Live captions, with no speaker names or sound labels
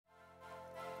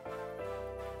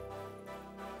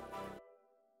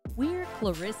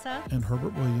Clarissa, and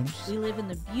Herbert Williams. We live in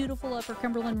the beautiful Upper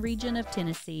Cumberland region of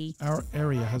Tennessee. Our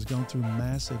area has gone through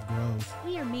massive growth.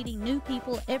 We are meeting new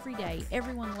people every day.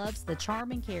 Everyone loves the charm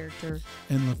and character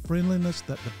and the friendliness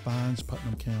that defines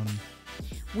Putnam County.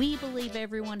 We believe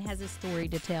everyone has a story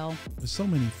to tell. There's so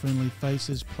many friendly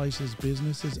faces, places,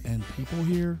 businesses, and people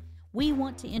here. We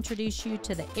want to introduce you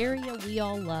to the area we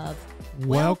all love.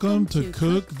 Welcome to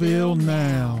Cookeville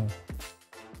Now.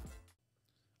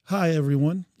 Hi,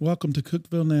 everyone. Welcome to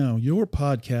Cookeville Now, your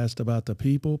podcast about the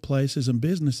people, places, and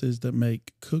businesses that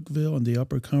make Cookeville and the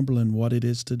Upper Cumberland what it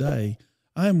is today.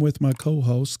 I am with my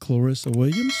co-host, Clarissa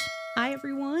Williams. Hi,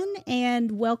 everyone,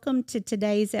 and welcome to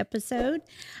today's episode.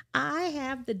 I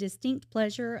have the distinct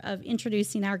pleasure of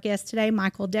introducing our guest today,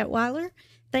 Michael Detwiler.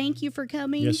 Thank you for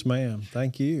coming. Yes, ma'am.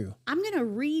 Thank you. I'm going to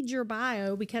read your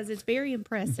bio because it's very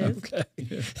impressive.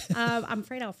 Okay. I'm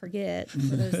afraid I'll forget for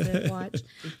those that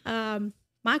watch.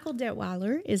 Michael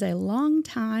Detwiler is a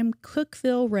longtime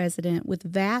Cookeville resident with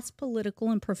vast political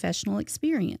and professional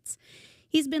experience.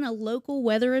 He's been a local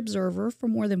weather observer for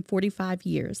more than 45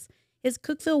 years. His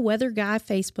Cookeville Weather Guy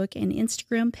Facebook and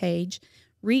Instagram page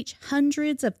reach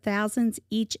hundreds of thousands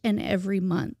each and every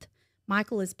month.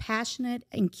 Michael is passionate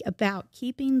about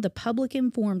keeping the public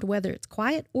informed, whether it's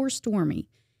quiet or stormy.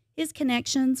 His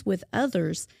connections with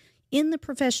others in the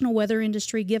professional weather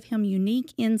industry give him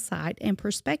unique insight and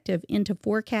perspective into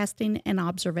forecasting and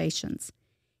observations.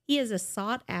 He is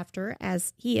sought after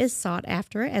as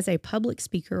a public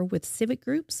speaker with civic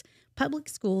groups, public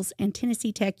schools, and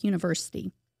Tennessee Tech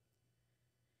University.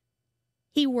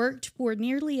 He worked for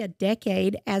nearly a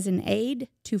decade as an aide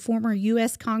to former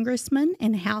U.S. Congressman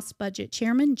and House Budget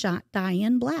Chairman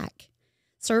Diane Black,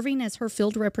 serving as her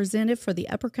field representative for the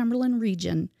Upper Cumberland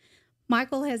region.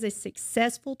 Michael has a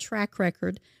successful track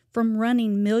record from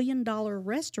running million-dollar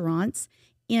restaurants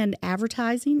in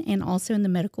advertising and also in the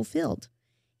medical field.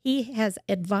 He has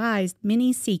advised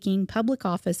many seeking public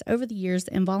office over the years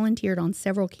and volunteered on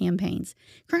several campaigns.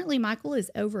 Currently, Michael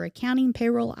is over accounting,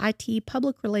 payroll, IT,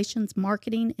 public relations,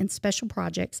 marketing, and special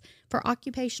projects for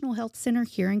Occupational Health Center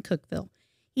here in Cookeville.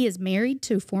 He is married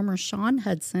to former Sean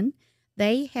Hudson.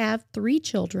 They have 3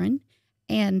 children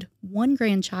and 1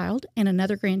 grandchild and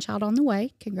another grandchild on the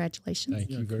way. Congratulations. Thank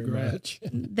you very much.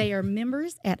 They are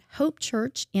members at Hope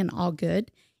Church in Allgood.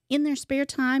 In their spare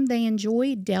time, they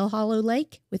enjoy Dell Hollow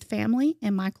Lake with family,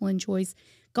 and Michael enjoys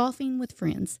golfing with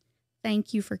friends.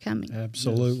 Thank you for coming.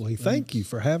 Absolutely. Yes, Thank you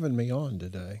for having me on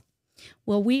today.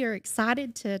 Well, we are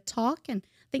excited to talk, and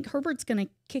I think Herbert's going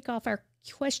to kick off our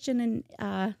question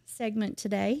and segment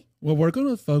today. Well, we're going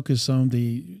to focus on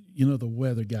the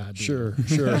weather guy. Sure,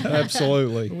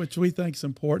 absolutely. Which we think is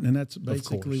important, and that's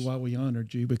basically why we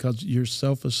honored you, because you're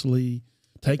selflessly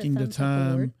taking the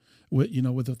time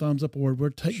with the thumbs up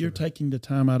award. You're taking the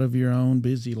time out of your own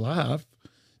busy life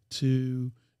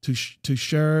to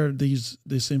share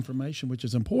this information, which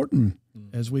is important,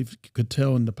 as we could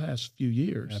tell in the past few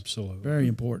years. Absolutely, very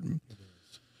important.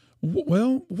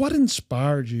 Well, what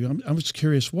inspired you? I'm just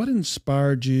curious. What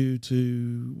inspired you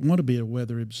to want to be a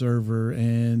weather observer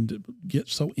and get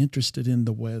so interested in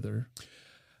the weather?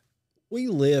 We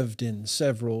lived in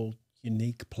several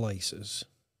unique places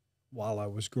while I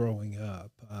was growing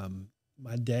up.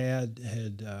 My dad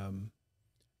had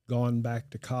gone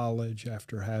back to college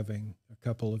after having a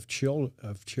couple of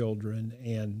children,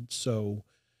 and so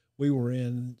we were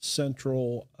in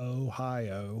central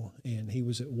Ohio, and he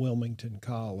was at Wilmington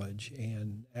College.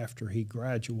 And after he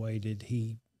graduated,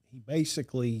 he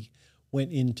basically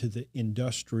went into the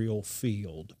industrial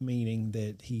field, meaning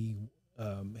that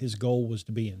his goal was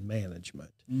to be in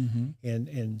management. Mm-hmm.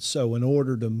 And so in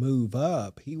order to move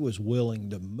up, he was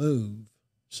willing to move.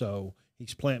 So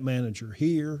he's plant manager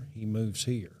here, he moves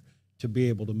here to be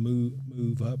able to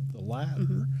move up the ladder.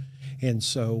 Mm-hmm. And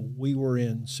so we were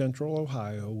in central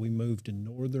Ohio. We moved to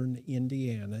northern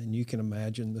Indiana, and you can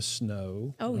imagine the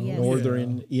snow. Oh, yes.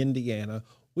 Northern Indiana.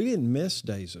 We didn't miss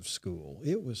days of school.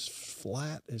 It was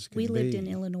flat as could be. We lived in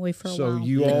Illinois for a while. So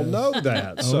you all know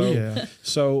that.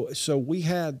 So So we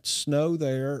had snow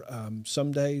there.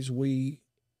 Some days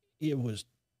it was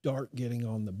dark getting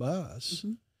on the bus.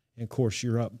 Mm-hmm. And of course,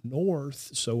 you're up north,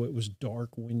 so it was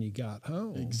dark when you got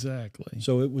home. Exactly.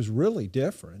 So it was really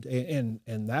different. And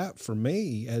that, for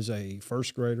me, as a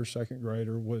first grader, second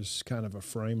grader, was kind of a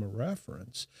frame of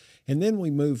reference. And then we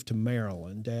moved to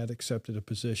Maryland. Dad accepted a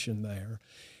position there.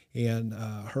 And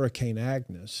Hurricane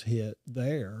Agnes hit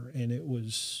there, and it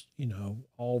was,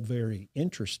 all very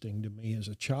interesting to me as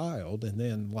a child. And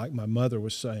then, like my mother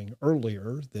was saying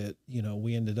earlier, that,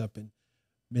 we ended up in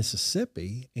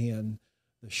Mississippi, and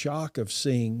the shock of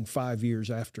seeing 5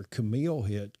 years after Camille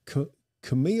hit,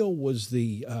 Camille was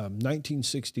the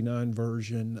 1969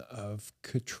 version of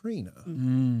Katrina,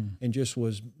 and just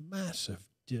was massive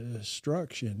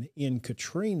destruction. In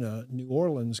Katrina, New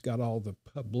Orleans got all the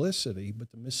publicity,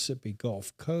 but the Mississippi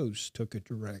Gulf Coast took a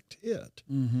direct hit.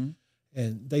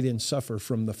 And they didn't suffer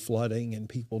from the flooding and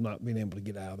people not being able to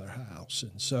get out of their house.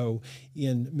 And so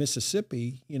in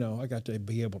Mississippi, you know, I got to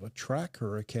be able to track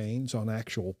hurricanes on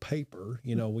actual paper.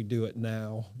 You know, we do it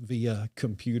now via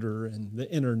computer and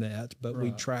the internet, but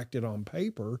we tracked it on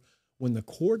paper when the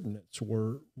coordinates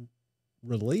were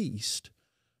released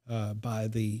by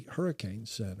the Hurricane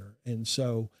Center. And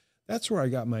so that's where I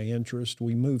got my interest.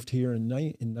 We moved here in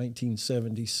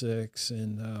 1976,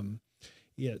 and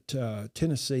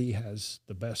Tennessee has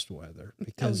the best weather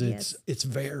because it's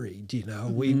varied. You know,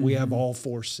 we have all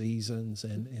 4 seasons,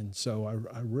 and so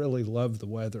I really love the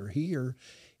weather here.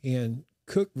 And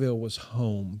Cookeville was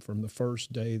home from the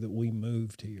first day that we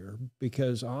moved here,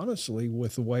 because honestly,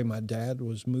 with the way my dad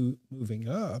was moving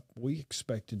up, we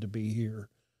expected to be here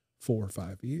 4 or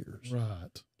 5 years,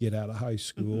 get out of high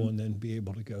school, and then be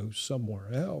able to go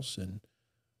somewhere else. And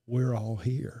we're all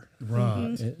here,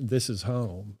 and this is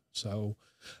home. So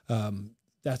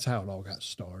that's how it all got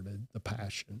started, the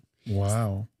passion.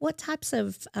 Wow. What types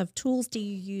of tools do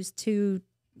you use to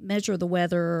measure the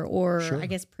weather, or I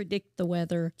guess predict the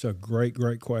weather? It's a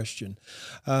great question.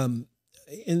 In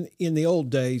the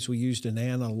old days, we used an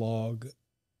analog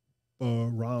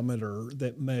barometer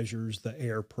that measures the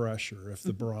air pressure. If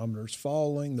the barometer's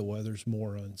falling, the weather's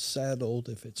more unsettled.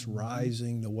 If it's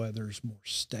rising, the weather's more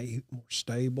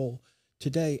stable.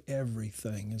 Today,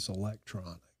 everything is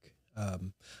electronic.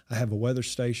 I have a weather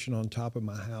station on top of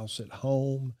my house at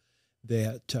home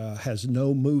that has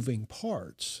no moving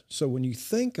parts. So when you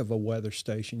think of a weather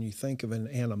station, you think of an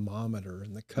anemometer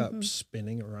and the cup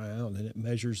spinning around, and it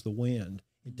measures the wind.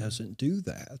 It doesn't do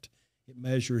that. It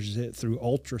measures it through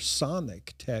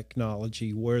ultrasonic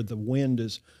technology, where the wind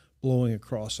is blowing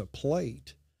across a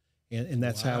plate, and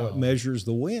that's how it measures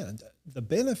the wind. The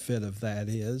benefit of that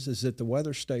is that the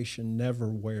weather station never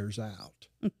wears out.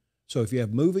 So if you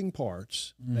have moving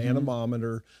parts, the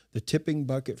anemometer, the tipping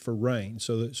bucket for rain,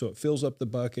 so it fills up the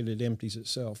bucket, it empties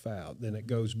itself out, then it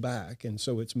goes back, and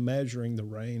so it's measuring the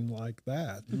rain like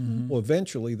that. Well,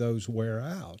 eventually those wear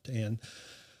out. And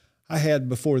I had,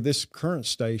 before this current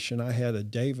station, I had a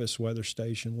Davis weather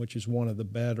station, which is one of the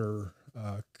better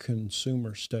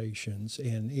consumer stations,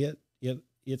 and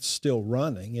it's still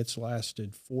running. It's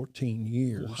lasted 14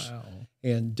 years. Wow.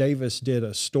 And Davis did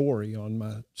a story on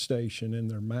my station in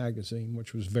their magazine,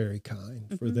 which was very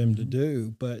kind for them to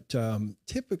do. But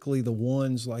typically the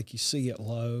ones like you see at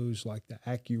Lowe's, like the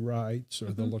Accurites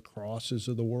or the LaCrosses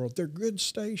of the world, they're good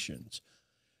stations.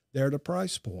 They're at a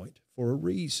price point for a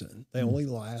reason. They only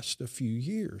last a few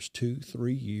years,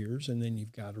 2-3 years, and then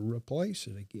you've got to replace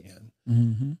it again.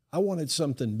 I wanted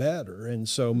something better, and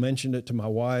so mentioned it to my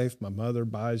wife. My mother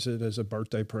buys it as a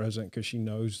birthday present because she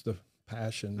knows the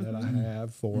passion that I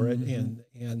have for it.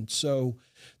 And so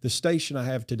the station I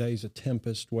have today is a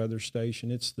Tempest weather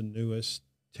station. It's the newest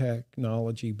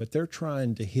technology, but they're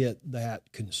trying to hit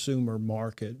that consumer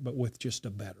market, but with just a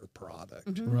better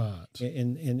product.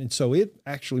 And so it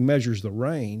actually measures the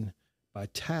rain by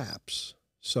taps.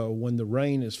 So when the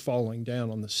rain is falling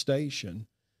down on the station,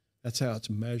 that's how it's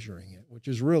measuring it, which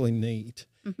is really neat.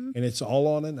 And it's all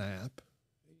on an app.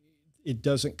 It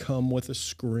doesn't come with a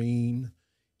screen.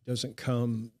 It doesn't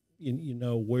come in, you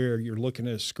know, where you're looking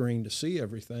at a screen to see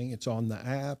everything. It's on the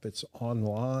app. It's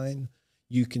online.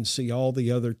 You can see all the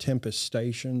other Tempest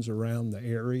stations around the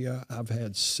area. I've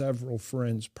had several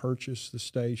friends purchase the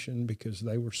station because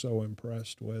they were so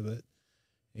impressed with it.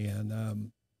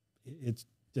 And it's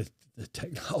the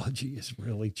technology is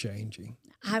really changing.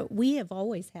 We have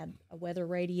always had a weather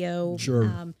radio.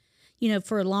 Sure. You know,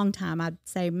 for a long time, I'd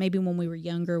say maybe when we were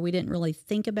younger, we didn't really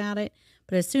think about it.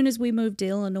 But as soon as we moved to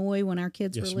Illinois when our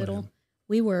kids were little,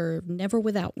 we were never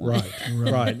without one.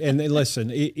 Right. And then,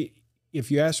 listen, if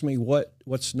you ask me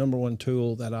what's the number one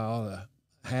tool that I ought to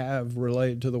have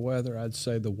related to the weather, I'd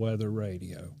say the weather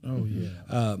radio. Oh,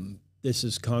 yeah. This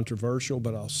is controversial,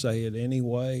 but I'll say it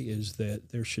anyway, is that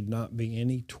there should not be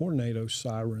any tornado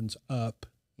sirens up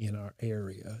in our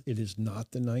area. It is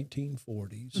not the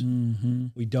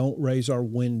 1940s. We don't raise our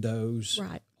windows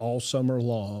all summer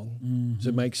long. Does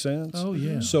it make sense? Oh,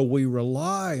 yeah. So we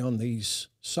rely on these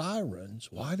sirens.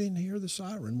 Well, I didn't hear the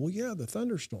siren. Well, yeah, the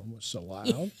thunderstorm was so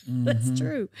loud. That's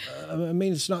true. I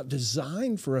mean, it's not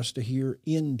designed for us to hear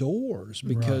indoors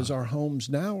because our homes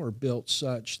now are built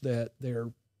such that they're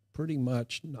pretty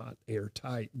much not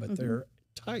airtight, but they're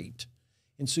tight.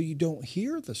 And so you don't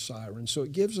hear the siren. So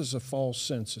it gives us a false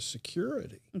sense of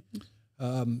security.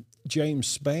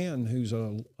 James Spann, who's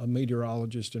a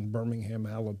meteorologist in Birmingham,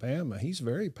 Alabama, he's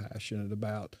very passionate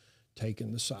about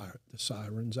taking the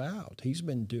sirens out. He's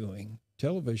been doing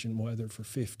television weather for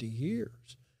 50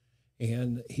 years,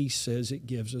 and he says it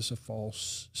gives us a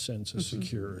false sense of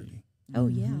security. Oh,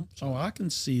 yeah. Oh, I can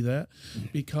see that,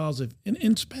 because and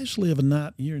especially if a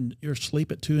night you're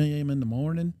asleep at 2 a.m. in the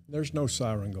morning. There's no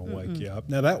siren going to wake you up.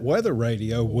 Now, that weather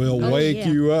radio will wake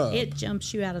you up. It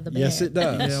jumps you out of the bed. Yes, it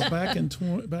does. Yeah,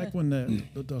 back when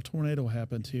the tornado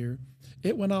happened here,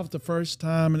 it went off the first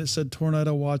time and it said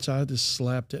tornado watch. I just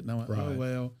slapped it and I went, oh,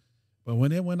 well. But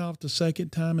when it went off the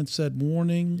second time and said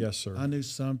warning, yes, sir, I knew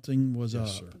something was up.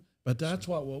 Sir. But that's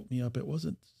what woke me up. It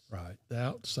wasn't the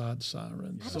outside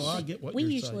sirens. So I get what we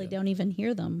you're usually saying. don't even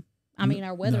hear them. I mean,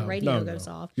 our weather radio goes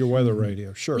off. Your weather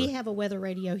radio, sure. We have a weather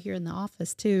radio here in the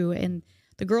office too, and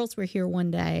the girls were here one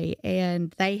day,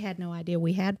 and they had no idea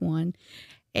we had one.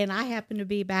 And I happened to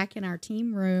be back in our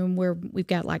team room where we've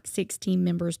got like 6 team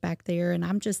members back there, and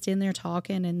I'm just in there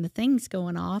talking, and the thing's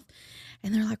going off,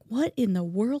 and they're like, "What in the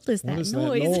world is that noise?"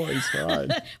 That noise? Right.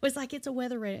 It was like, it's a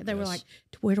weather radio. They were like,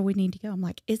 "Where do we need to go?" I'm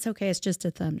like, "It's okay. It's just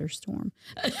a thunderstorm."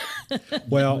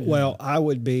 Well, I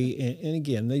would be, and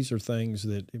again, these are things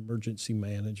that emergency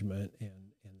management and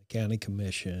the county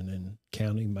commission and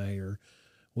county mayor,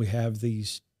 we have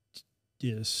these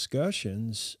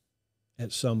discussions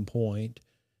at some point,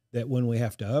 that when we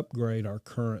have to upgrade our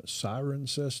current siren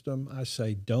system, I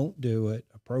say don't do it,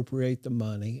 appropriate the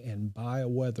money, and buy a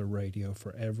weather radio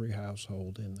for every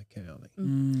household in the county.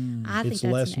 I think it's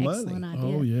that's less an money. excellent idea.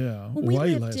 Oh, yeah. When we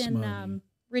Way lived less in money.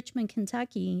 Richmond,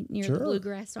 Kentucky, near the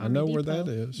Bluegrass Army I know Depot, where that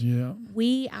is. Yeah.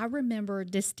 I remember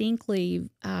distinctly,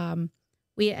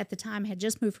 we at the time had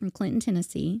just moved from Clinton,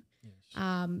 Tennessee.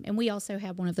 And we also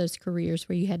had one of those careers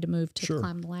where you had to move to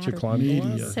climb the ladder. To climb the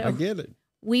ladder. So I get it.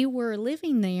 we were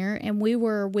living there, and we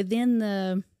were within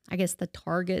the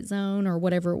target zone or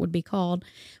whatever it would be called,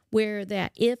 where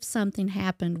that if something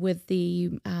happened with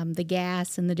the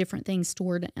gas and the different things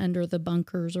stored under the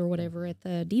bunkers or whatever at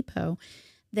the depot,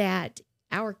 that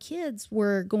our kids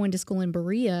were going to school in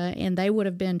Berea, and they would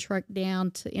have been trucked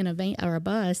down in a van or a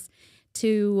bus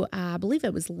to, I believe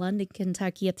it was London,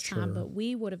 Kentucky at the time, but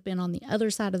we would have been on the other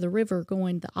side of the river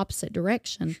going the opposite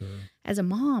direction. As a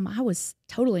mom, I was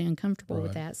totally uncomfortable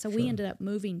with that. So we ended up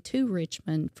moving to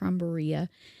Richmond from Berea.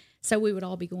 So we would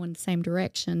all be going the same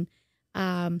direction.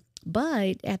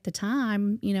 But at the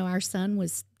time, our son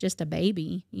was just a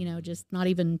baby, just not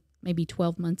even maybe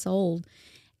 12 months old.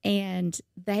 And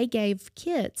they gave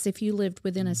kits, if you lived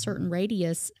within a certain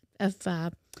radius of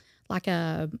like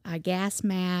a gas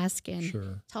mask,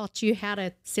 and taught you how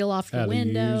to seal off your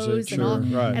windows and all.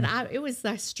 Right. And it was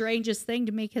the strangest thing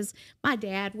to me, because my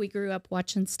dad, we grew up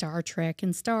watching Star Trek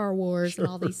and Star Wars and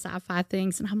all these sci-fi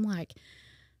things. And I'm like,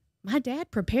 my dad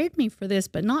prepared me for this,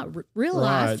 but not real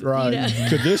life. Right.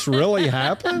 Could this really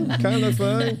happen? Kind of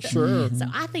thing. Sure. So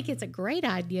I think it's a great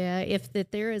idea if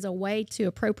that there is a way to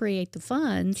appropriate the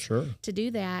funds to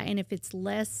do that. And if it's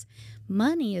less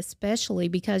money, especially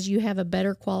because you have a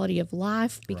better quality of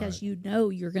life, because you're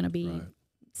going to be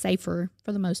safer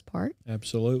for the most part.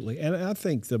 Absolutely. And I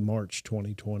think the March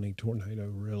 2020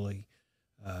 tornado really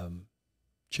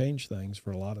changed things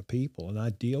for a lot of people. And I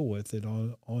deal with it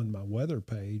on my weather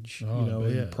page,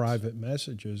 in private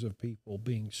messages of people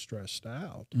being stressed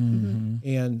out.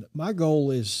 And my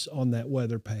goal is on that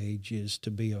weather page is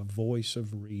to be a voice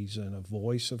of reason, a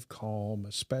voice of calm,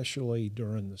 especially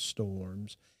during the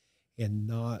storms, and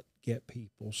not get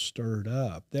people stirred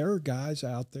up. There are guys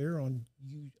out there on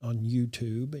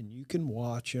YouTube, and you can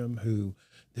watch them who,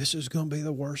 this is going to be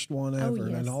the worst one ever,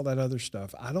 and all that other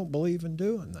stuff. I don't believe in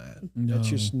doing that. No. That's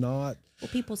just not. Well,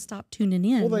 people stop tuning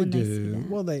in. When they see that.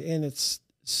 Well, and it's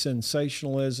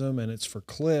sensationalism, and it's for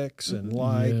clicks and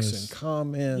likes and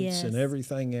comments and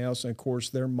everything else. And of course,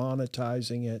 they're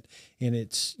monetizing it, and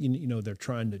it's they're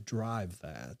trying to drive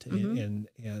that,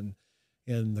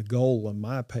 and the goal of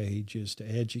my page is to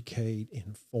educate,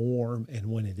 inform, and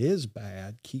when it is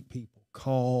bad, keep people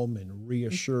calm and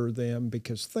reassure them.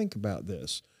 Because think about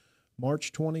this,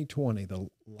 March 2020, the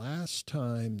last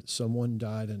time someone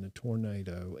died in a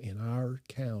tornado in our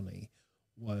county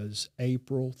was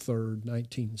April 3rd,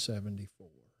 1974.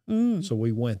 So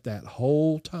we went that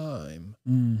whole time.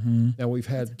 Now we've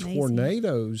had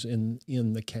tornadoes in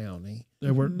the county.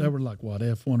 They were like what,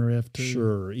 F1 or F2?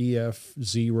 Sure,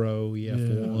 EF0,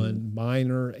 EF1,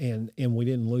 minor, and we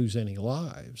didn't lose any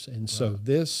lives. And so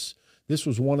this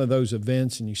was one of those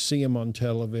events, and you see them on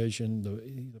television,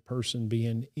 the person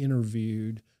being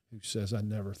interviewed who says, I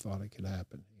never thought it could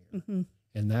happen here.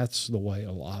 And that's the way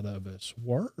a lot of us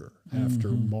were after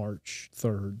March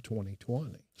 3rd,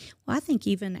 2020. Well, I think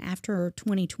even after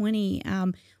 2020,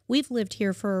 we've lived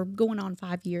here for going on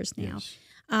 5 years now.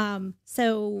 Yes.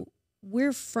 So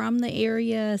we're from the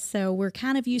area, so we're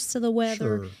kind of used to the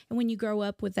weather. Sure. And when you grow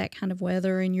up with that kind of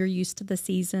weather and you're used to the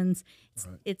seasons,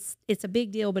 it's a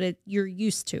big deal, but you're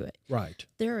used to it. Right.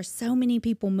 There are so many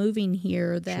people moving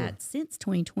here that since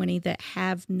 2020 that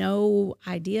have no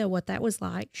idea what that was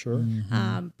like. Sure.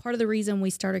 Part of the reason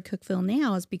we started Cookeville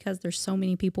now is because there's so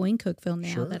many people in Cookeville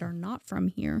now that are not from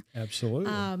here.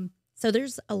 Absolutely. So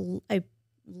there's a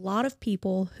lot of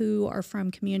people who are from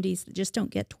communities that just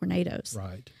don't get tornadoes.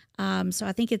 Right. So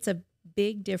I think it's a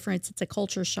big difference. It's a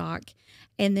culture shock.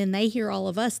 And then they hear all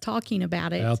of us talking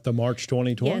about it. Out the March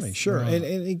 2020. Yes. Sure. Right.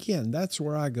 And again, that's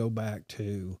where I go back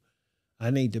to, I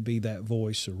need to be that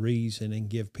voice of reason and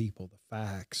give people the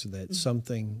facts that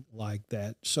something like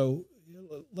that. So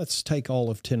let's take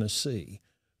all of Tennessee.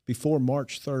 Before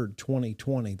March 3rd,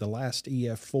 2020, the last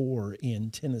EF4 in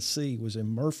Tennessee was in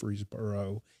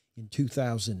Murfreesboro in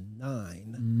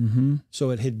 2009. So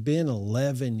it had been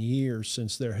 11 years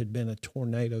since there had been a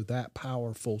tornado that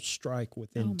powerful strike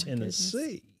within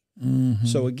Tennessee.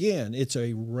 So again, it's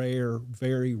a rare,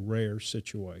 very rare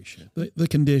situation. The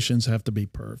conditions have to be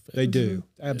perfect. They do.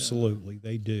 Absolutely.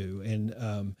 They do.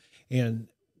 And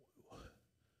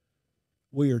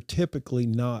we are typically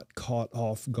not caught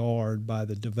off guard by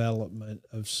the development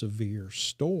of severe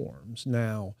storms.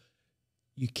 Now,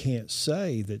 you can't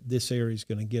say that this area is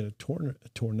going to get a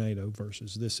tornado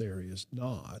versus this area is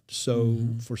not. So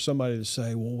for somebody to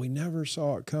say, well, we never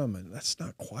saw it coming, that's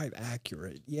not quite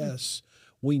accurate. Yes,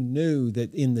 we knew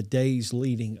that in the days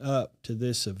leading up to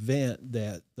this event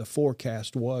that the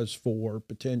forecast was for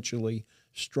potentially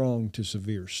strong to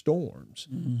severe storms.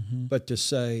 But to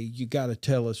say, you got to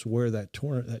tell us where that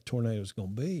tornado is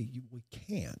going to be, we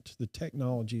can't. The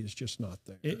technology is just not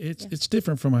there. It's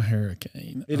different from a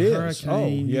hurricane. It a is.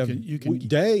 Hurricane, You can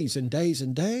days and days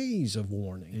and days of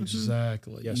warning.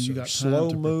 Exactly. Yes, You sir. got time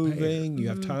Slow to moving. prepare. You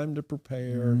have time to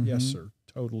prepare. Yes, sir.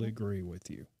 Totally agree with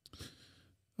you.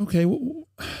 Okay.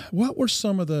 What are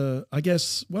some of the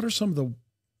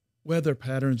weather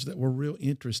patterns that were real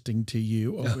interesting to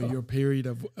you over your period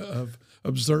of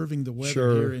observing the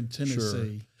weather here in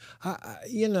Tennessee?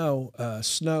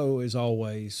 Snow is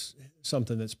always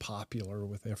something that's popular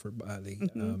with everybody,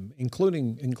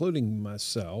 including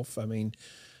myself. I mean,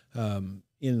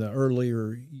 in the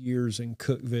earlier years in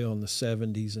Cookeville in the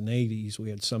 70s and 80s, we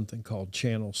had something called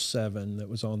Channel 7 that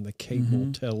was on the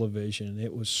cable television.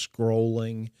 It was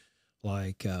scrolling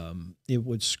like it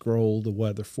would scroll the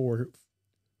weather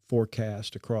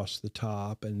forecast across the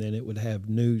top, and then it would have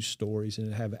news stories and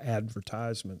it'd have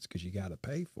advertisements because you got to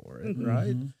pay for it,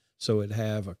 right? So it'd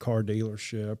have a car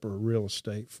dealership or a real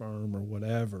estate firm or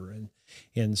whatever.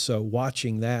 And so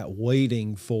watching that,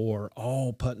 waiting for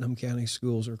all Putnam County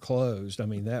schools are closed. I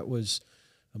mean, that was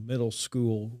a middle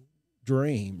school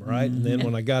dream, right? And then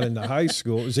when I got into high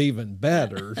school, it was even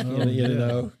better,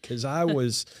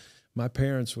 because my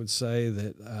parents would say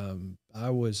that I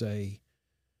was a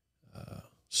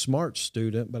smart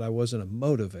student, but I wasn't a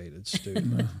motivated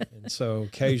student. And so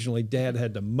occasionally Dad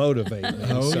had to motivate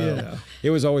me. It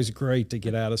was always great to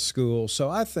get out of school. So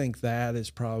I think that is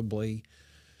probably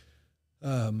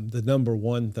the number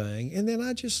one thing. And then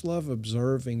I just love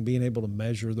observing, being able to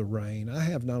measure the rain. I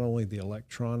have not only the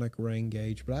electronic rain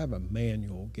gauge, but I have a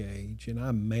manual gauge, and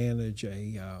I manage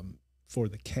for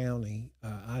the county,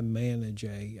 I manage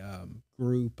a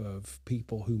group of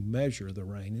people who measure the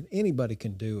rain, and anybody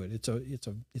can do it. It's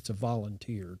a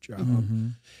volunteer job,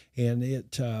 and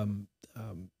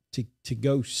to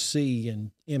go see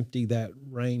and empty that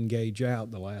rain gauge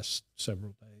out the last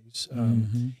several days.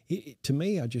 To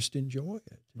me, I just enjoy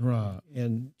it. Right.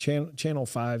 And Channel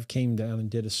 5 came down and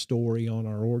did a story on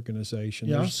our organization.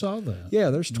 Yeah, I saw that. Yeah,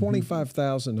 there's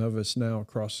 25,000 of us now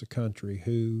across the country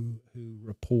who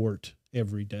report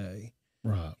every day.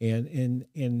 Right. And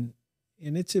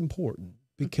it's important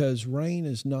because rain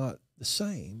is not the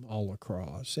same all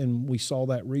across. And we saw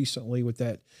that recently with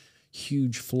that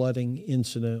huge flooding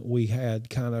incident we had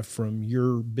kind of from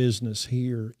your business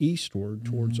here eastward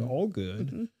towards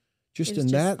Allgood. Just in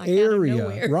that like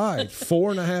area, right?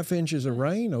 4.5 inches of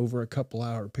rain over a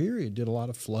couple-hour period did a lot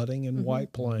of flooding in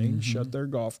White Plains, shut their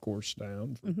golf course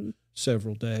down for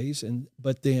several days.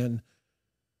 But then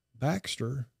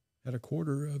Baxter had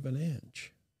 1/4 of an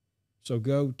inch. So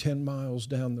go 10 miles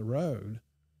down the road.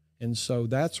 And so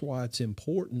that's why it's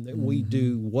important that we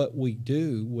do what we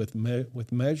do with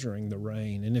measuring the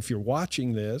rain. And if you're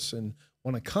watching this and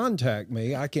want to contact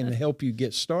me, I can help you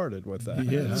get started with that.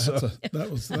 Yeah, So,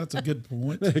 that's a good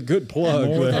point. good plug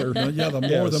there. The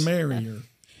more the merrier.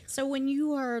 So when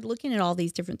you are looking at all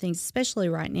these different things, especially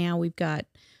right now, we've got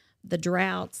the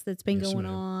droughts that's been going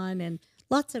on and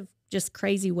lots of just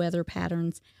crazy weather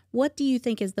patterns. What do you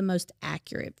think is the most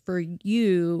accurate for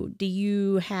you? Do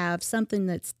you have something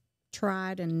that's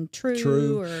tried and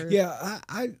true? Or? Yeah,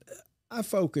 I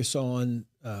focus on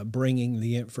bringing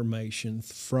the information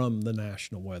from the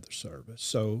National Weather Service.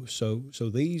 So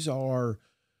these are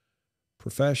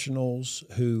professionals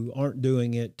who aren't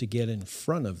doing it to get in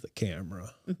front of the camera.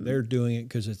 Mm-hmm. They're doing it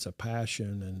because it's a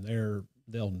passion, and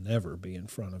they'll never be in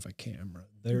front of a camera.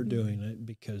 They're doing it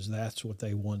because that's what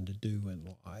they want to do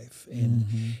in life.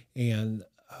 And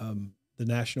the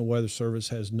National Weather Service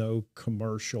has no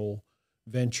commercial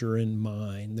venture in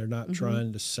mind. They're not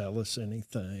trying to sell us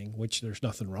anything, which there's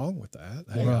nothing wrong with that.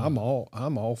 Hey, I'm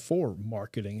all for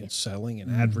marketing and selling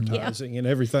and advertising and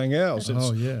everything else.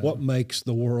 It's what makes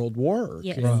the world work.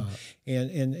 Yes.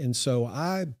 And so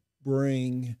I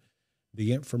bring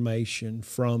the information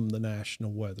from the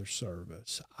National Weather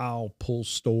Service. I'll pull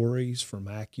stories from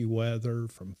AccuWeather,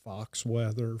 from Fox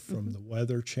Weather, from the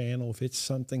Weather Channel. If it's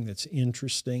something that's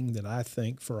interesting that I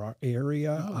think for our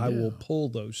area, I will pull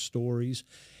those stories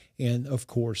and, of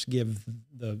course, give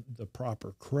the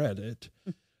proper credit.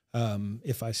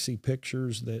 If I see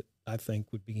pictures that I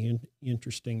think would be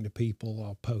interesting to people,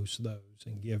 I'll post those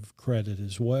and give credit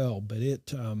as well. But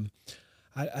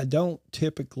I don't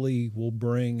typically will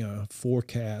bring a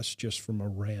forecast just from a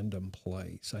random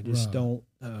place. I just don't.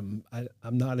 I'm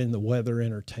not in the weather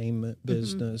entertainment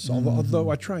business, although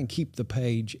I try and keep the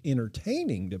page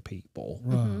entertaining to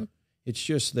people. It's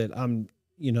just that I'm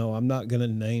not going to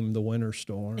name the winter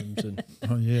storms and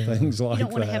things like that. You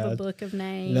don't want to have a book of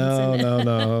names.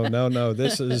 No.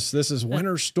 This is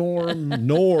Winter Storm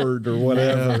Nord or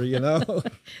whatever,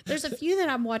 There's a few that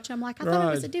I'm watching. I'm like, I thought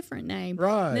it was a different name.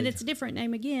 Right. And then it's a different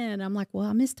name again. I'm like, well,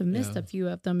 I missed a few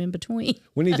of them in between.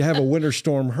 We need to have a Winter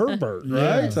Storm Herbert,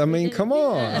 right? I mean, come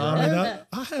on.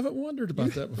 I haven't wondered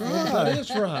about that before. That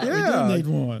is right. Yeah. We do need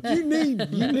one.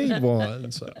 You need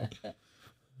one. So.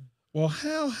 Well,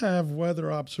 how have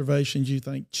weather observations, you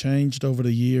think, changed over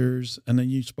the years? And then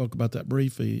you spoke about that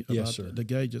briefly, about the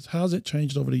gauges. How has it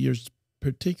changed over the years,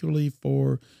 particularly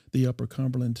for the Upper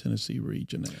Cumberland, Tennessee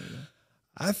region area?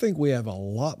 I think we have a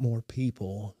lot more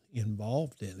people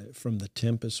involved in it, from the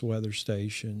Tempest weather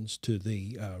stations to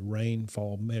the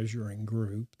rainfall measuring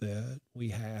group that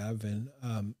we have. And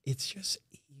it's just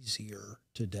easier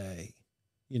today.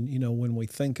 When we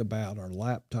think about our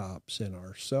laptops and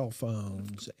our cell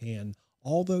phones and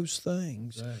all those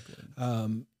things,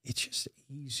 it's just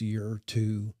easier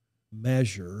to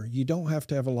measure. You don't have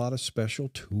to have a lot of special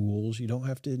tools. You don't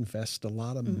have to invest a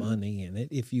lot of money in it.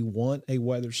 If you want a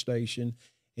weather station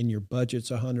and your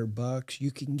budget's $100, you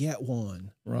can get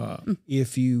one. Right.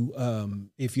 If you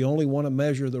only want to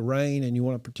measure the rain and you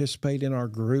want to participate in our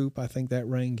group, I think that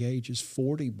rain gauge is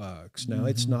 $40. Now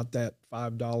it's not that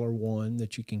 $5 one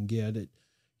that you can get at,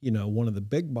 one of the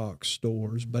big box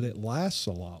stores, but it lasts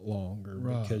a lot longer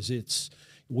because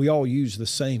we all use the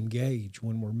same gauge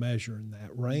when we're measuring that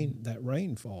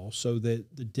rainfall, so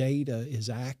that the data is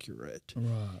accurate.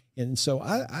 Right. And so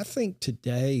I think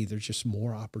today there's just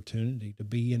more opportunity to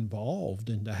be involved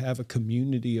and to have a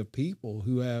community of people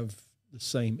who have the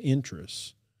same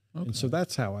interests. Okay. And so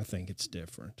that's how I think it's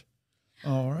different.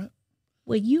 All right.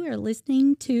 Well, you are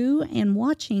listening to and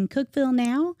watching Cookeville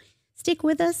Now. Stick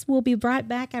with us. We'll be right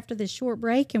back after this short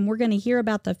break, and we're going to hear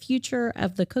about the future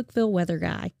of the Cookeville weather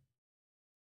guy.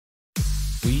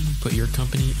 We put your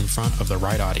company in front of the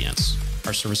right audience.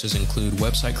 Our services include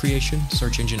website creation,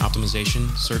 search engine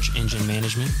optimization, search engine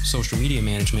management, social media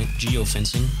management,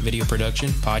 geofencing, video production,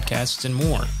 podcasts, and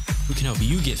more. We can help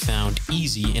you get found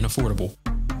easy and affordable.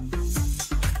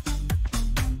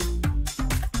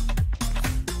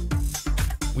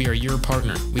 We are your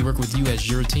partner. We work with you as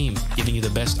your team, giving you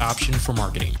the best option for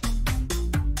marketing.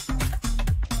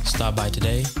 Stop by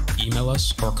today, email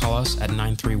us, or call us at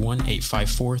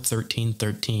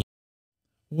 931-854-1313.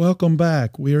 Welcome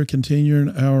back. We are continuing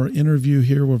our interview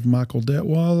here with Michael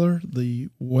Detwiler, the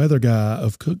weather guy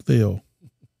of Cookeville.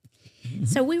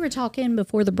 So we were talking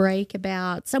before the break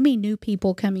about so many new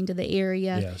people coming to the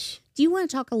area. Yes. Do you want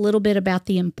to talk a little bit about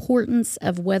the importance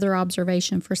of weather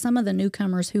observation for some of the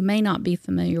newcomers who may not be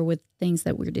familiar with things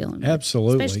that we're dealing with?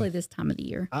 Absolutely. Especially this time of the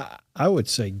year. I would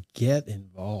say get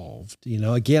involved.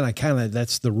 Again,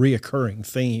 that's the reoccurring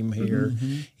theme here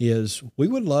is we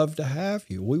would love to have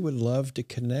you. We would love to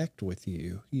connect with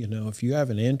you. If you have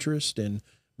an interest in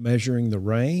measuring the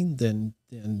rain, then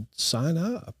sign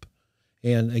up.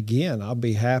 And again, I'll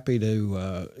be happy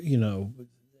to,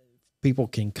 people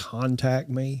can contact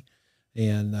me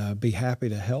and be happy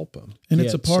to help them. And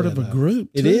it's a part of a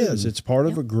group, too. It is. It's part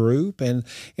of a group. And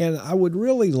I would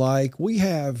really like, we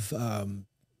have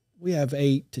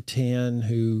 8 to 10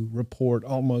 who report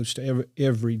almost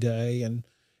every day. And,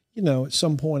 at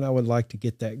some point I would like to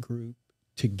get that group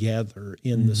together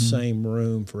in the same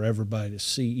room for everybody to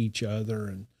see each other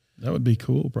and that would be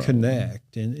cool, probably.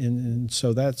 Connect. And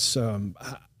so that's,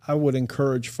 I would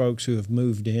encourage folks who have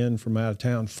moved in from out of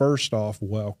town, first off,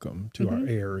 welcome to our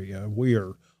area. We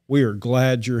are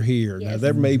glad you're here. Yes. Now,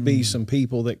 there may be some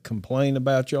people that complain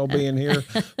about y'all being here,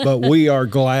 but we are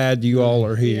glad you all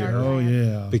are here. Oh,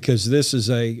 yeah. Because this is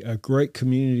a great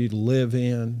community to live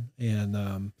in,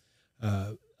 and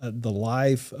the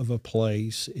life of a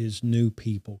place is new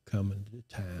people coming to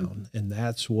town, and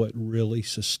that's what really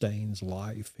sustains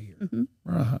life here.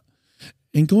 Right.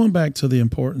 And going back to the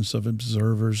importance of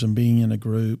observers and being in a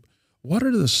group, what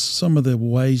are some of the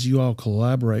ways you all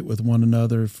collaborate with one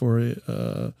another for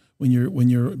when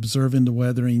you're observing the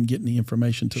weather and getting the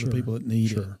information to the people that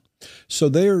need it? So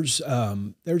there's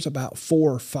about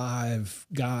 4 or 5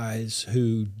 guys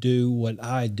who do what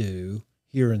I do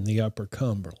here in the Upper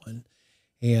Cumberland.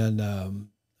 And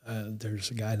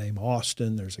there's a guy named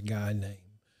Austin. There's a guy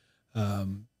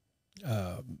named,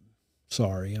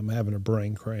 sorry, I'm having a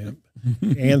brain cramp.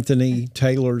 Anthony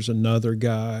Taylor's another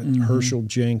guy. Herschel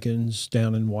Jenkins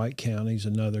down in White County's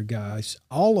another guy.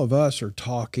 All of us are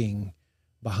talking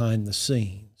behind the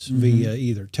scenes via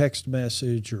either text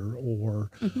message or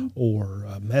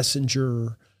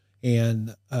messenger,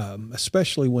 and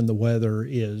especially when the weather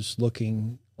is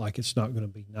looking like it's not going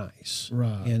to be nice.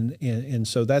 Right. And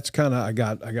so that's kind of, I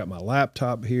got my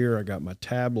laptop here, I got my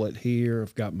tablet here,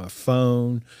 I've got my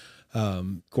phone,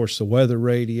 of course the weather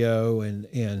radio,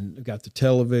 and got the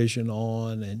television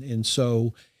on. And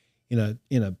so in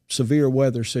a severe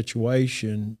weather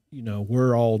situation,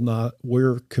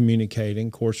 we're communicating.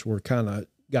 Of course, we're kind of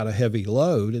got a heavy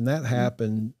load, and that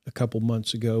happened a couple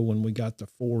months ago when we got the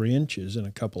 4 inches in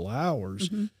a couple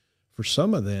hours. For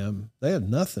some of them, they had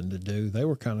nothing to do. They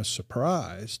were kind of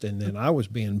surprised. And then I was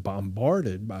being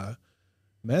bombarded by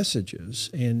messages.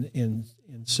 And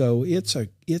so it's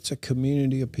a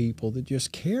community of people that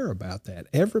just care about that.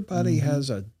 Everybody has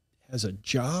a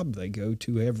job they go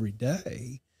to every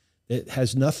day that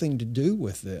has nothing to do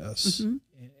with this.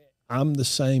 I'm the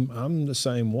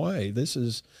same way. This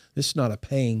is not a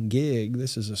paying gig.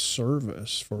 This is a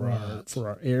service for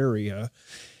our area.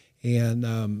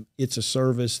 And it's a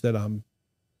service that I'm,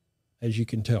 as you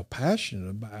can tell, passionate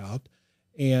about,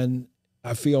 and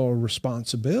I feel a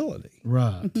responsibility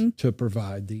to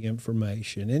provide the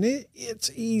information. And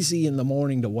it's easy in the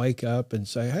morning to wake up and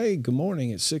say, hey, good morning,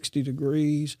 it's 60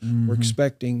 degrees. We're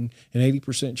expecting an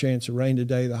 80% chance of rain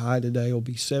today. The high today will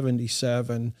be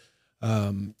 77.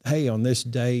 Hey, on this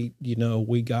date,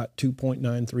 we got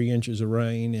 2.93 inches of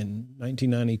rain in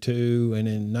 1992, and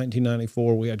in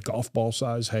 1994 we had golf ball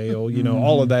size hail,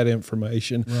 all of that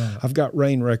information. I've got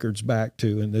rain records back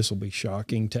to, and this will be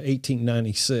shocking, to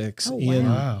 1896 in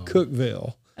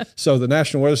Cookeville. So the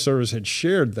National Weather Service had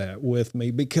shared that with me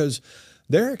because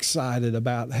they're excited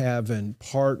about having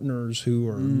partners who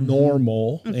are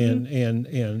normal and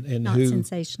not who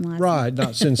sensationalizing.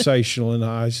 Not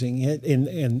sensationalizing it,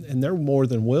 and they're more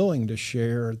than willing to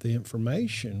share the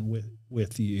information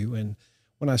with you. And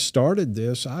when I started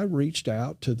this, I reached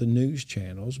out to the news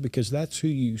channels because that's who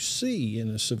you see in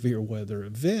a severe weather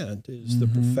event is the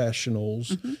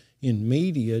professionals in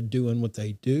media doing what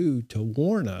they do to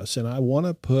warn us. And I want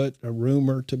to put a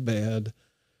rumor to bed.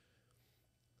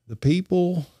 The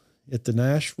people at the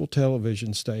Nashville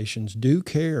television stations do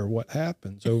care what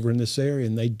happens over in this area,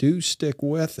 and they do stick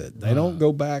with it. They don't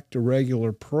go back to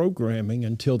regular programming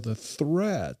until the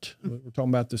threat, we're talking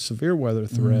about the severe weather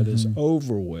threat, is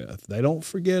over with. They don't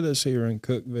forget us here in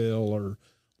Cookeville or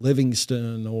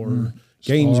Livingston or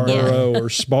Gainesboro or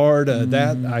Sparta.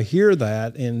 That I hear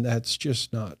that, and that's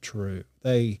just not true.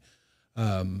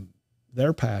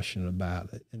 They're passionate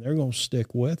about it, and they're going to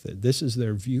stick with it. This is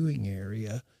their viewing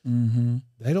area.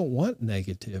 They don't want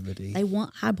negativity. They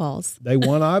want eyeballs. They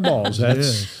want eyeballs.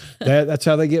 That's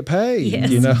how they get paid.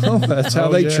 That's how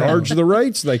they charge the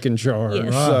rates they can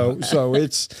charge. So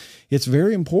it's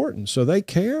very important. So they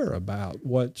care about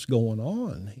what's going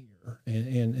on here,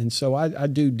 and so I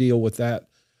do deal with that.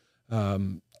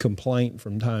 Complaint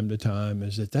from time to time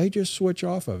is that they just switch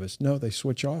off of us. No, they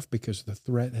switch off because the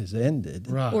threat has ended.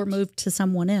 Or moved to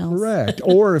someone else. Correct.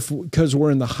 Or because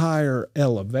we're in the higher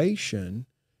elevation,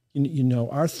 you know,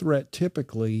 our threat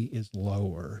typically is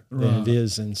lower than it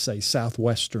is in, say,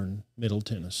 southwestern Middle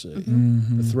Tennessee.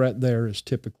 The threat there is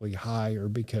typically higher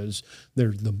because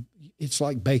it's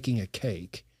like baking a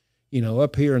cake. You know,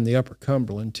 up here in the Upper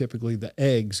Cumberland, typically the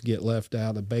eggs get left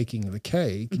out of baking the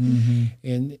cake,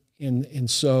 and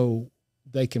so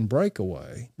they can break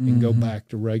away and go back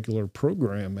to regular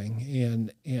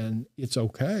programming, and it's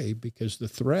okay because the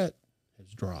threat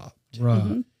has dropped.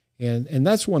 Right. And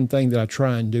that's one thing that I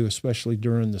try and do, especially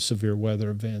during the severe weather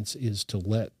events, is to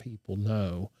let people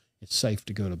know it's safe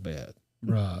to go to bed.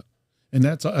 Right. And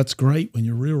that's great when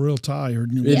you're real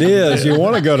tired. It is. You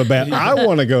want to go to bed. I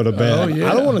want to go to bed. Oh,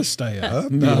 yeah. I don't want to stay up.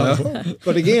 No. You know?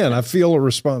 But again, I feel a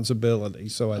responsibility,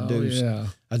 so I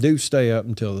do stay up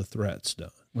until the threat's done.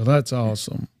 Well, that's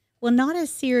awesome. Well, not as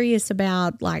serious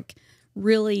about like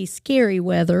really scary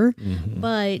weather,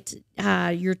 but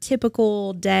your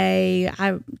typical day.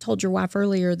 I told your wife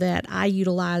earlier that I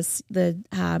utilize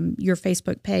your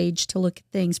Facebook page to look at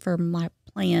things for my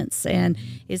plants, and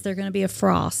is there going to be a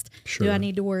frost? Sure. Do I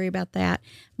need to worry about that?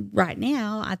 Right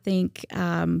now, I think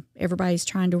everybody's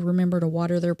trying to remember to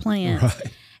water their plants.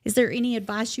 Right. Is there any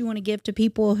advice you want to give to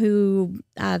people who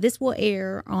this will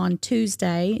air on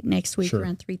Tuesday next week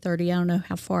around 3:30? I don't know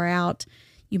how far out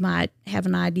you might have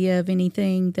an idea of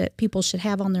anything that people should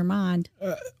have on their mind.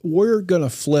 We're going to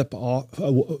flip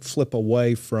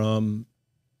away from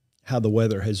how the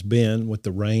weather has been with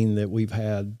the rain that we've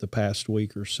had the past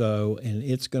week or so, and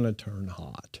it's going to turn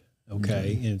hot,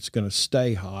 okay? And it's going to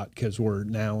stay hot because we're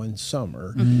now in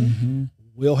summer.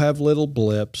 We'll have little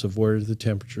blips of where the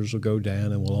temperatures will go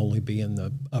down, and we'll only be in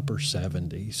the upper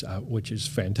 70s, which is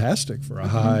fantastic for a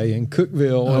high in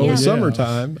Cookeville in the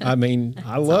summertime. I mean,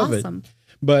 I love it.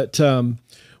 But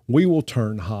we will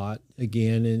turn hot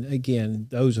again. And again,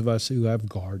 those of us who have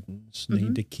gardens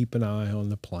need to keep an eye on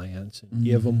the plants and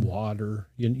give them water,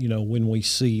 you know, when we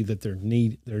see that they're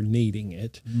needing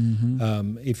it.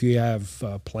 If you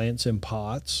have plants in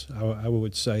pots, I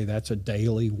would say that's a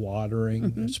daily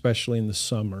watering, especially in the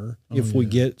summer. If we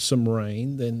get some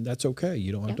rain, then that's okay.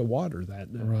 You don't have to water that.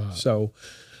 Right. So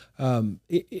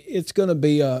it's going to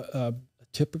be a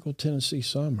typical Tennessee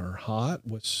summer, hot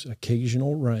with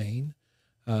occasional rain.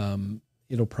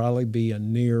 It'll probably be a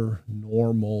near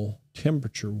normal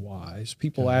temperature wise.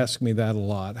 People ask me that a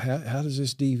lot. How does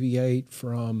this deviate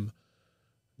from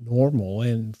normal?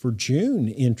 And for June,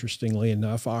 interestingly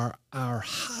enough, our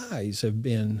highs have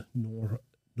been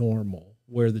normal.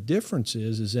 Where the difference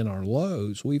is in our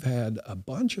lows. We've had a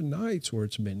bunch of nights where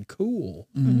it's been cool.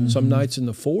 Some nights in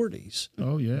the 40s.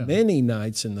 Oh, yeah. Many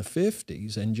nights in the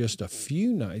 50s, and just a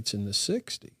few nights in the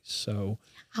 60s. So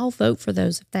I'll vote for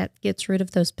those if that gets rid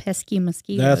of those pesky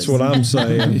mosquitoes. that's what I'm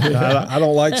saying. I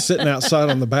don't like sitting outside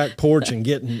on the back porch and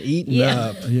getting eaten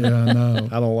up. Yeah, I know.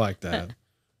 I don't like that.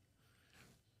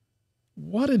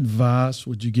 What advice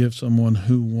would you give someone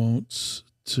who wants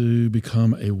to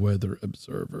become a weather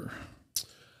observer?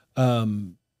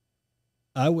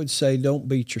 I would say don't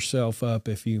beat yourself up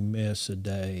if you miss a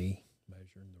day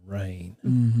measuring the rain.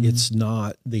 It's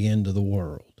not the end of the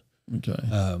world.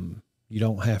 Okay. You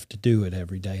don't have to do it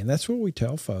every day. And that's what we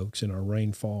tell folks in our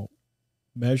rainfall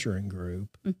measuring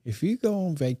group. If you go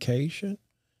on vacation,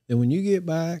 then when you get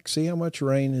back, see how much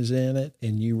rain is in it,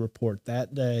 and you report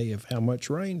that day of how much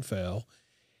rain fell.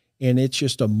 And it's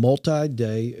just a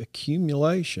multi-day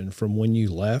accumulation from when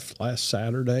you left last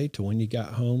Saturday to when you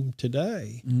got home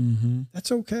today.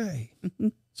 That's okay.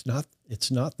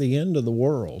 It's not the end of the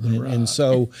world. And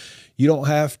so you don't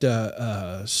have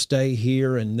to stay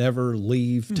here and never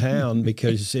leave town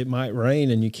because it might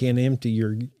rain and you can't empty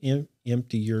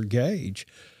your gauge.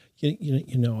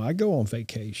 You know, I go on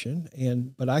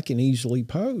vacation, but I can easily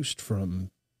post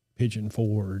from Pigeon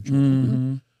Forge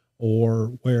or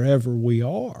wherever we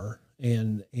are.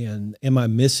 And am I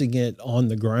missing it on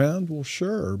the ground? Well,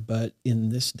 sure. But in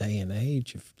this day and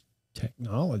age of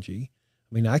technology,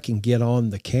 I mean, I can get on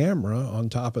the camera on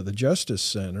top of the Justice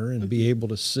Center and be able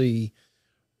to see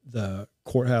the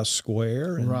courthouse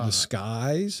square and the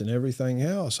skies and everything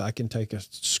else. I can take a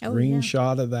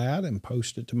screenshot of that and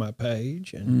post it to my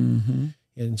page. And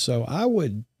so I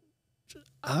would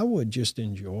just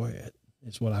enjoy it,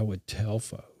 is what I would tell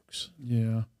folks.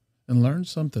 Yeah. And learn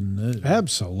something new.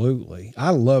 Absolutely. I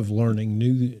love learning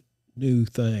new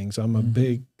things. I'm a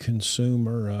big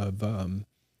consumer of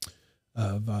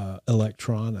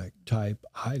electronic type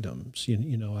items.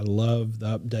 You know, I love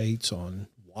the updates on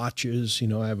watches. You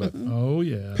know, I have a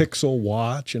Pixel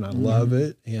watch, and I love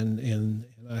it. And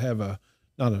I have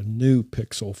not a new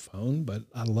Pixel phone, but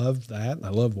I love that. I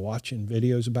love watching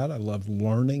videos about it. I love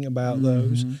learning about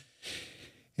those.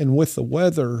 And with the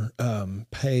weather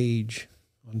page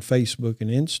Facebook and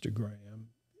Instagram,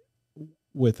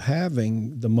 with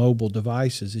having the mobile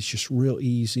devices, it's just real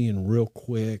easy and real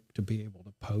quick to be able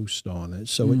to post on it.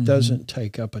 So it doesn't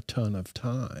take up a ton of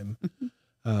time,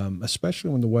 especially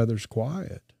when the weather's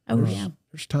quiet.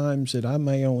 There's times that I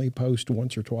may only post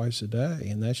once or twice a day,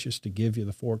 and that's just to give you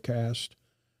the forecast,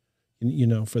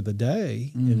 for the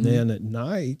day. And then at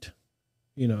night,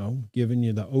 giving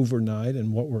you the overnight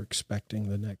and what we're expecting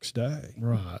the next day.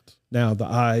 Right. Now the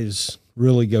eyes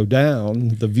really go down.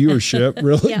 The viewership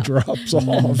really drops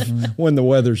off when the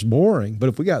weather's boring. But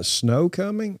if we got snow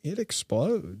coming, it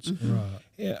explodes.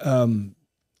 Right.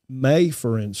 May,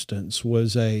 for instance,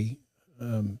 was a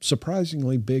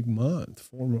surprisingly big month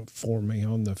for me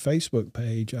on the Facebook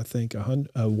page. I think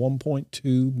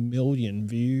 1.2 million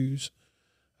views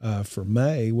for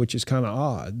May, which is kind of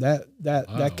odd.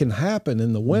 That can happen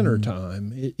in the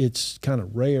wintertime. It's kind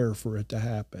of rare for it to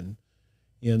happen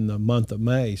in the month of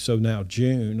May. So now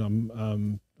June,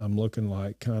 I'm looking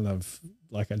like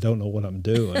I don't know what I'm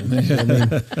doing. I mean,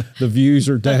 the views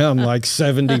are down like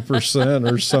 70%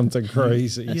 or something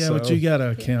crazy. Yeah, but you got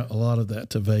to account a lot of that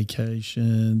to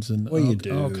vacations and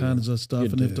all kinds of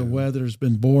stuff. And if the weather's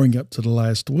been boring up to the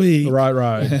last week,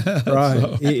 right.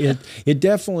 So. It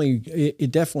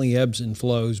definitely ebbs and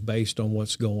flows based on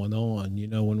what's going on.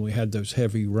 When we had those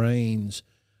heavy rains,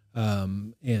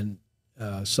 and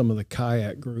some of the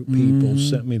kayak group people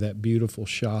sent me that beautiful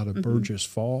shot of Burgess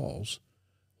Falls.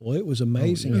 Well, it was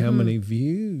amazing how many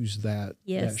views that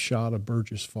shot of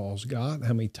Burgess Falls got,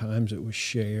 how many times it was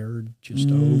shared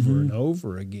just over and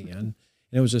over again.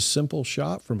 And it was a simple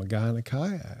shot from a guy in a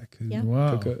kayak who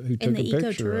took a picture of it. And the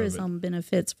ecotourism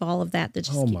benefits of all of that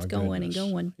just keeps going and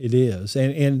going. It is.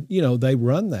 And they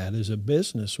run that as a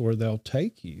business where they'll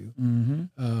take you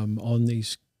on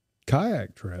these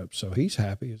kayak trip. So he's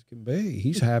happy as can be.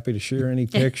 He's happy to share any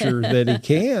picture that he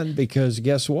can, because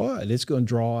guess what? It's going to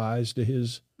draw eyes to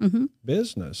his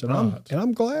business. And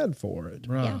I'm glad for it.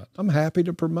 Right. Yeah. I'm happy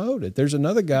to promote it. There's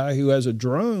another guy who has a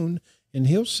drone, and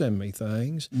he'll send me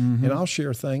things, and I'll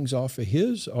share things off of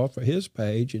his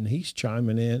page, and he's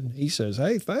chiming in. He says,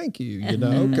 "Hey, thank you,"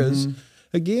 because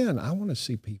again, I want to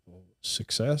see people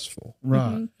successful,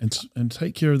 right? And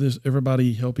take care of this.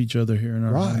 Everybody help each other here in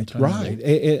our hometown. Right.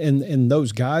 And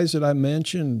those guys that I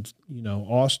mentioned,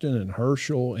 Austin and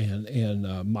Herschel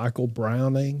and Michael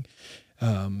Browning,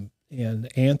 and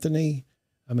Anthony.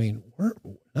 I mean,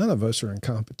 none of us are in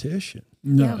competition.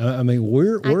 No, I mean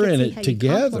we're in it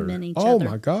together. Oh other.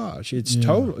 My gosh, it's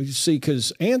totally. See,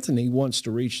 because Anthony wants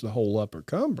to reach the whole Upper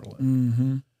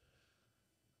Cumberland.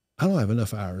 I don't have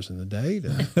enough hours in the day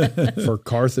for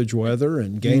Carthage weather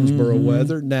and Gainsboro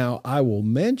weather. Now, I will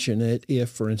mention it if,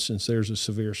 for instance, there's a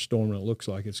severe storm that looks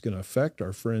like it's going to affect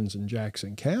our friends in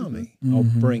Jackson County. I'll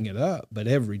bring it up. But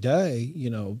every day,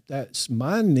 that's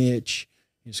my niche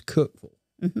is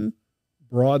Cookeville,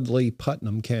 Broadly,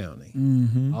 Putnam County.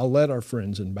 I'll let our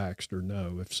friends in Baxter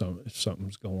know if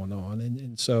something's going on.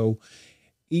 And so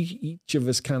each of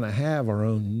us kind of have our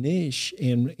own niche,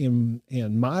 and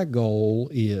my goal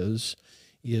is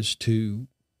to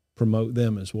promote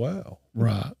them as well,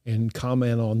 right? And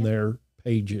comment on their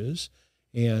pages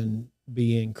and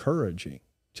be encouraging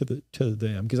to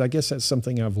them, because I guess that's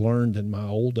something I've learned in my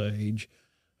old age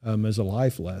as a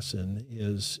life lesson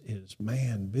is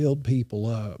man, build people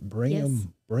up, bring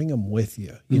them with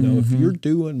you. If you're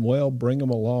doing well, bring them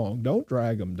along. Don't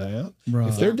drag them down. Right.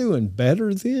 If they're doing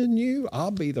better than you, I'll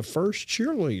be the first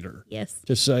cheerleader. Yes.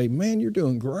 To say, man, you're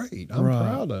doing great. I'm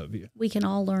proud of you. We can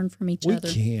all learn from each other.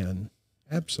 We can.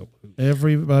 Absolutely.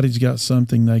 Everybody's got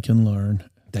something they can learn.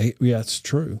 It's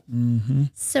true.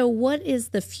 So what is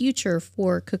the future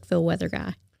for Cookeville Weather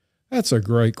Guy? That's a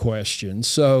great question.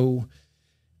 So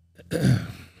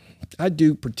I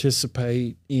do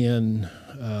participate in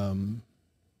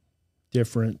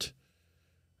different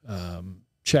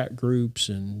chat groups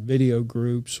and video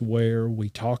groups where we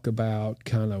talk about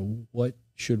kind of what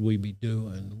should we be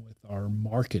doing with our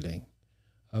marketing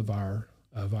of our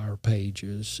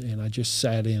pages. And I just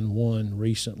sat in one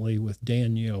recently with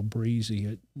Danielle Breezy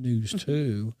at News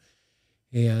 2,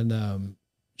 and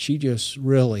she just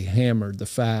really hammered the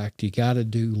fact you got to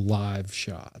do live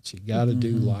shots. You got to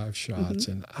do live shots.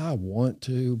 And I want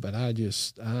to, but I'm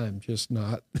just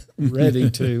not ready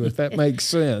to, if that makes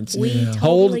sense. We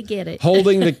totally get it.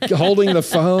 Holding the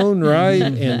phone, right?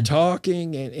 And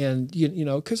talking and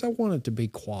because I want it to be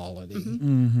quality.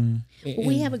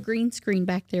 We have a green screen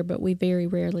back there, but we very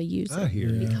rarely use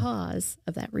it because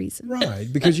of that reason. Right.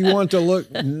 Because you want to look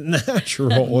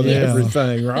natural and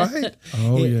everything, right?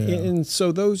 Oh, and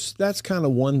so that's kind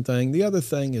of one thing. The other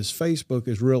thing is Facebook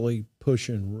is really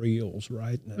pushing reels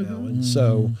right now. And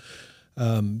so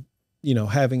you know,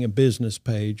 having a business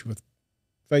page with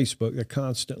Facebook, they're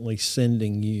constantly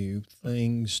sending you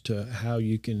things to how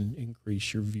you can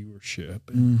increase your viewership.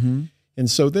 And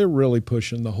so they're really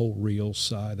pushing the whole reel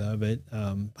side of it.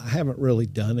 I haven't really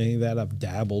done any of that. I've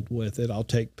dabbled with it. I'll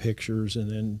take pictures and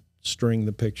then string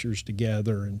the pictures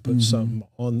together and put something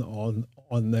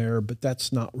on there, but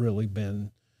that's not really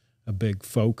been a big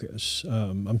focus.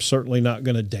 I'm certainly not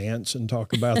going to dance and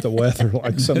talk about the weather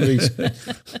like some of these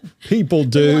people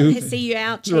do. See you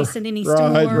out chasing any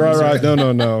storms. Right.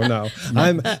 No.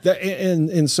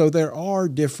 And so there are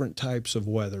different types of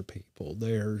weather people.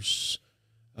 There's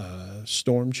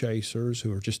storm chasers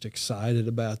who are just excited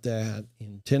about that.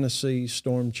 In Tennessee,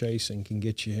 storm chasing can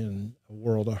get you in a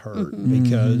world of hurt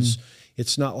because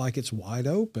it's not like it's wide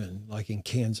open like in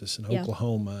Kansas and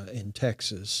Oklahoma and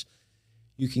Texas.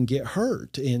 You can get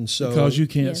hurt, and so because you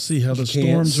can't see how the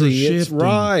storms are shifting,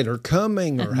 or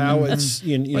coming, or how it's or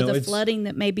the flooding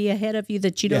that may be ahead of you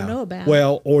that you don't know about.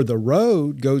 Well, or the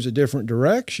road goes a different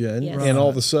direction, and all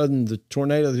of a sudden the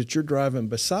tornado that you're driving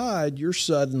beside, you're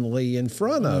suddenly in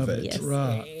front of it,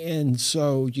 and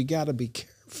so you got to be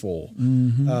careful.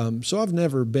 So I've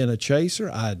never been a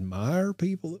chaser. I admire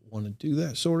people that want to do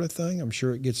that sort of thing. I'm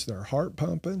sure it gets their heart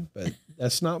pumping, but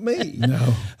that's not me.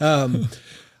 No.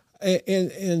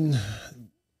 And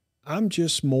I'm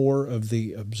just more of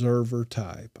the observer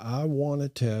type. I want to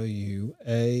tell you,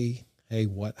 hey,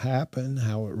 what happened,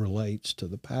 how it relates to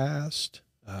the past.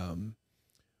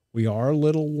 We are a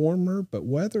little warmer, but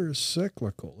weather is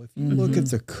cyclical. If you look at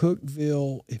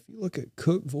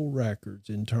Cookeville records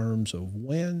in terms of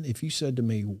when, if you said to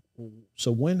me,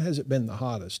 so when has it been the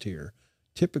hottest here?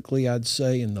 Typically, I'd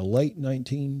say in the late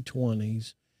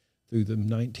 1920s through the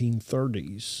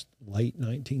 1930s, late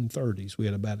 1930s, we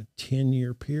had about a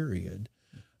 10-year period.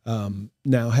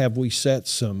 Now, have we set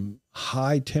some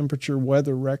high temperature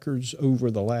weather records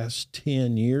over the last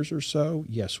 10 years or so?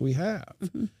 Yes, we have.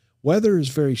 Weather is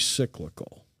very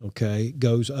cyclical, okay? It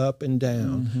goes up and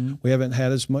down. We haven't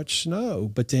had as much snow,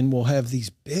 but then we'll have these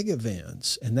big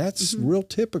events, and that's real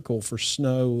typical for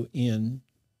snow in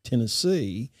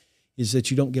Tennessee, is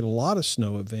that you don't get a lot of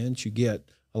snow events. You get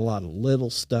a lot of little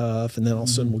stuff, and then all of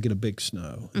a sudden we'll get a big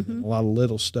snow, and a lot of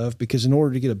little stuff, because in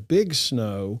order to get a big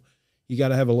snow, you got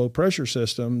to have a low pressure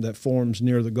system that forms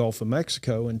near the Gulf of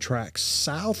Mexico and tracks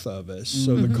south of us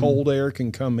so the cold air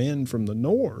can come in from the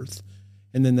north,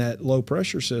 and then that low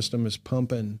pressure system is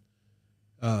pumping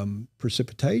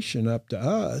precipitation up to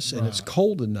us, and it's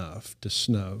cold enough to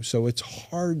snow. So it's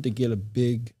hard to get a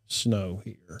big snow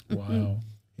here. Wow.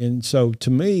 And so to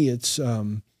me, it's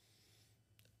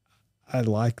I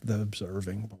like the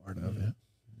observing part of it.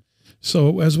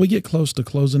 So as we get close to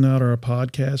closing out our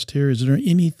podcast here, is there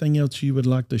anything else you would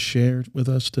like to share with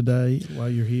us today while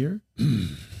you're here?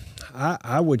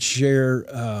 I would share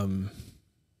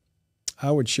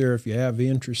if you have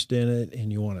interest in it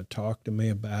and you want to talk to me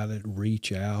about it,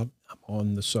 reach out. I'm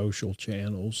on the social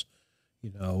channels.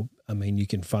 You know, I mean, you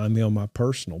can find me on my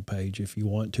personal page if you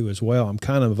want to as well. I'm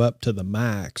kind of up to the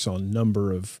max on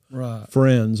number of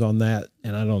friends on that,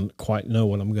 and I don't quite know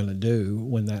what I'm going to do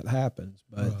when that happens.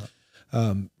 But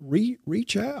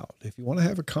reach out. If you want to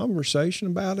have a conversation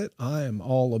about it, I am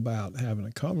all about having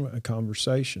a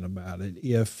conversation about it.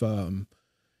 If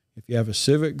you have a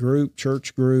civic group,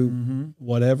 church group,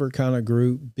 whatever kind of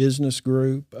group, business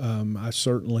group, I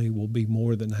certainly will be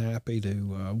more than happy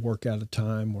to work out a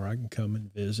time where I can come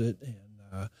and visit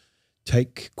and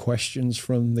take questions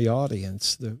from the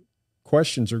audience. The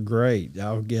questions are great.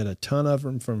 I'll get a ton of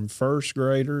them from first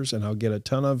graders, and I'll get a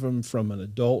ton of them from an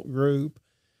adult group.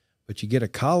 But you get a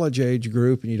college age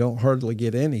group and you don't hardly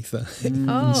get anything.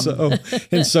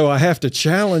 And so I have to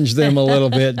challenge them a little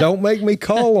bit. Don't make me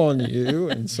call on you.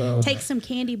 And so take some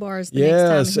candy bars the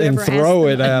next time. And throw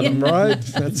it at them, right?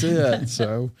 That's it.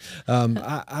 So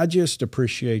I just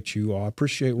appreciate you all. I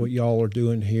appreciate what y'all are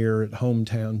doing here at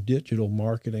Hometown Digital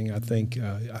Marketing. I think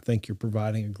you're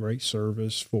providing a great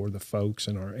service for the folks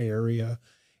in our area.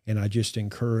 And I just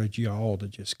encourage y'all to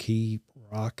just keep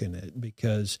rocking it,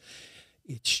 because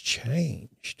it's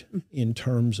changed in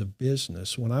terms of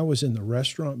business. When I was in the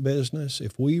restaurant business,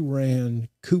 if we ran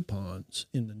coupons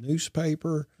in the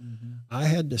newspaper, I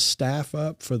had to staff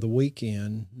up for the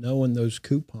weekend knowing those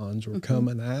coupons were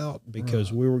coming out,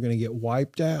 because we were going to get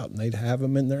wiped out, and they'd have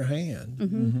them in their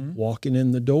hand walking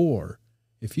in the door.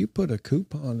 If you put a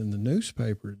coupon in the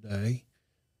newspaper today,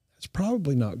 that's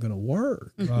probably not going to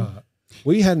work.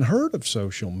 We hadn't heard of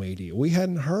social media. We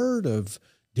hadn't heard of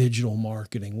digital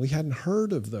marketing. We hadn't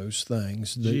heard of those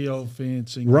things.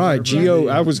 Geofencing. Right.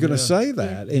 I was going to say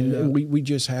that. And we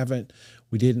just haven't,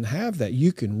 we didn't have that.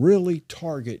 You can really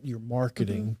target your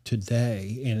marketing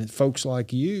today. And folks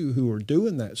like you who are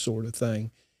doing that sort of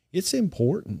thing, it's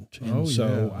important.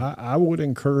 And I would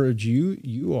encourage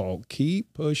you all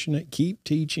keep pushing it, keep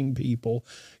teaching people,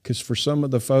 because for some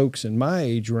of the folks in my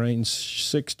age range,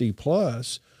 60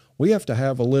 plus, we have to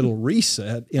have a little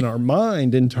reset in our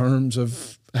mind in terms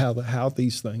of how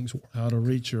these things work. How to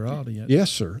reach your audience.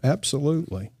 Yes, sir.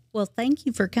 Absolutely. Well, thank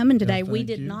you for coming today. Yeah, we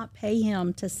did not pay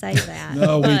him to say that.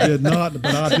 No, we did not,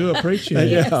 but I do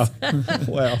appreciate it. Yeah.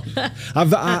 Well,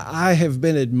 I have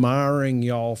been admiring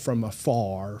y'all from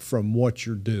afar from what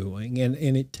you're doing, and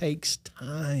it takes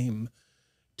time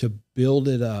to build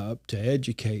it up, to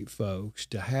educate folks,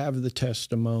 to have the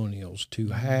testimonials, to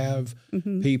have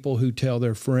people who tell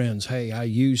their friends, hey, I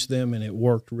used them and it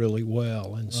worked really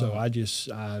well. And so I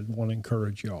want to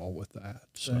encourage y'all with that.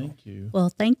 So. Thank you. Well,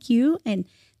 thank you. And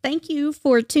thank you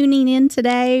for tuning in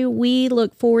today. We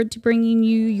look forward to bringing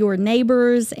you your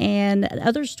neighbors and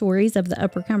other stories of the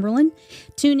Upper Cumberland.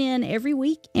 Tune in every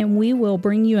week and we will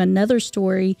bring you another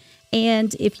story.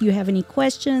 And if you have any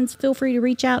questions, feel free to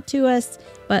reach out to us.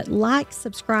 But like,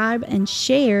 subscribe, and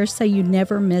share so you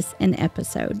never miss an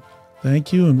episode.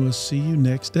 Thank you, and we'll see you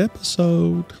next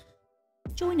episode.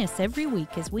 Join us every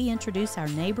week as we introduce our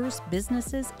neighbors,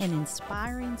 businesses, and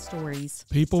inspiring stories.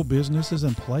 People, businesses,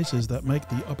 and places that make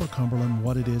the Upper Cumberland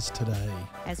what it is today.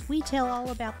 As we tell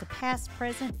all about the past,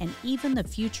 present, and even the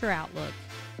future outlook.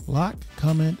 Like,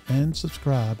 comment, and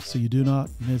subscribe so you do not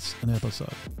miss an episode.